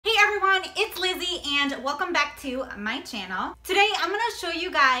and welcome back to my channel. Today I'm going to show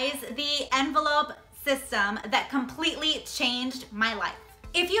you guys the envelope system that completely changed my life.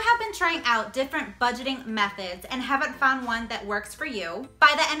 If you have been trying out different budgeting methods and haven't found one that works for you,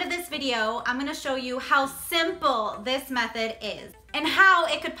 by the end of this video, I'm gonna show you how simple this method is and how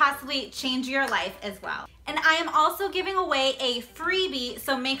it could possibly change your life as well. And I am also giving away a freebie,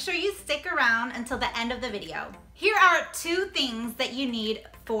 so make sure you stick around until the end of the video. Here are two things that you need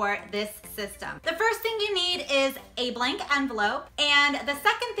for this system. The first thing you need is a blank envelope, and the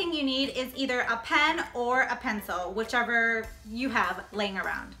second thing you need is either a pen or a pencil, whichever you have laying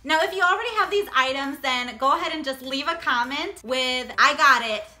around. Now, if you already have these items, then go ahead and just leave a comment with "I got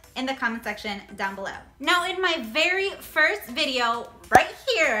it" in the comment section down below. Now, in my very first video right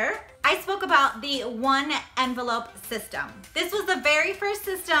here, I spoke about the one envelope system. This was the very first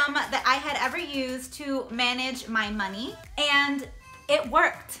system that I had ever used to manage my money, and it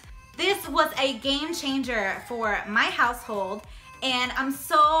worked. This was a game changer for my household, and I'm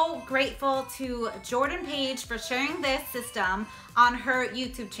so grateful to Jordan Page for sharing this system on her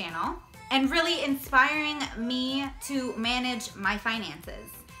YouTube channel and really inspiring me to manage my finances.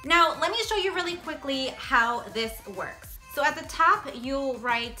 Now, let me show you really quickly how this works. So at the top, you'll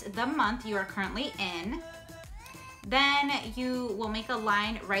write the month you are currently in. Then you will make a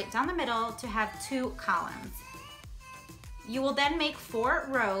line right down the middle to have 2 columns. You will then make 4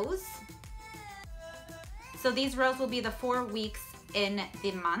 rows. So these rows will be the 4 weeks in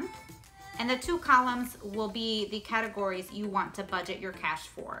the month. And the 2 columns will be the categories you want to budget your cash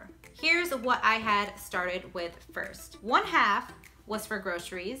for. Here's what I had started with first. 1/2 was for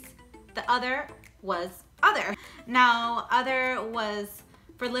groceries. The other was other. Now, other was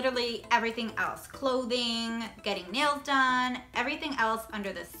for literally everything else. Clothing, getting nails done, everything else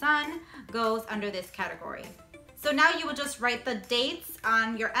under the sun goes under this category. So now you will just write the dates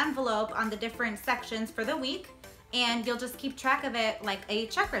on your envelope on the different sections for the week, and you'll just keep track of it like a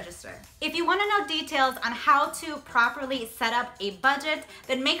check register. If you want to know details on how to properly set up a budget,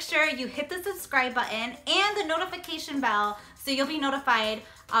 then make sure you hit the subscribe button and the notification bell so you'll be notified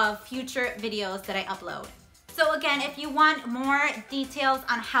of future videos that I upload. So again, if you want more details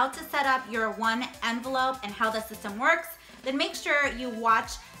on how to set up your one envelope and how the system works, then make sure you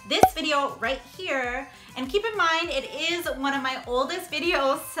watch this video right here. And keep in mind, it is one of my oldest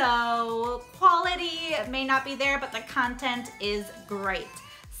videos, so quality may not be there, but the content is great.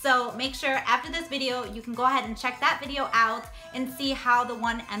 So make sure after this video, you can go ahead and check that video out and see how the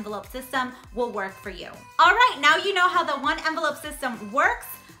one envelope system will work for you. All right, now you know how the one envelope system works,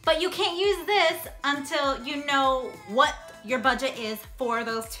 but you can't use this until you know what your budget is for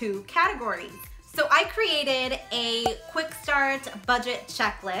those 2 categories. So I created a quick start budget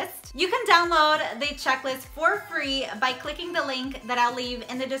checklist. You can download the checklist for free by clicking the link that I'll leave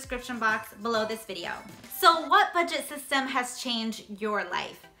in the description box below this video. So what budget system has changed your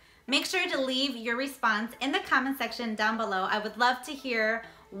life? Make sure to leave your response in the comment section down below. I would love to hear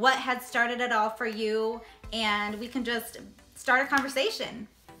what had started it all for you, and we can just start a conversation.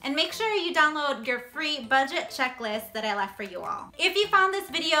 And make sure you download your free budget checklist that I left for you all. If you found this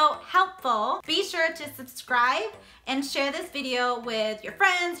video helpful, be sure to subscribe and share this video with your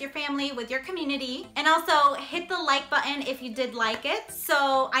friends, your family, with your community. And also hit the like button if you did like it,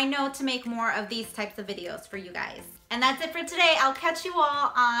 so I know to make more of these types of videos for you guys. And that's it for today. I'll catch you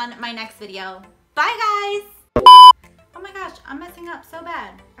all on my next video. Bye, guys. Oh my gosh, I'm messing up so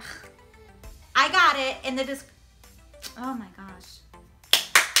bad. I got it in the oh my gosh.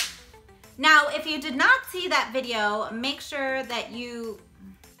 Now, if you did not see that video, make sure that you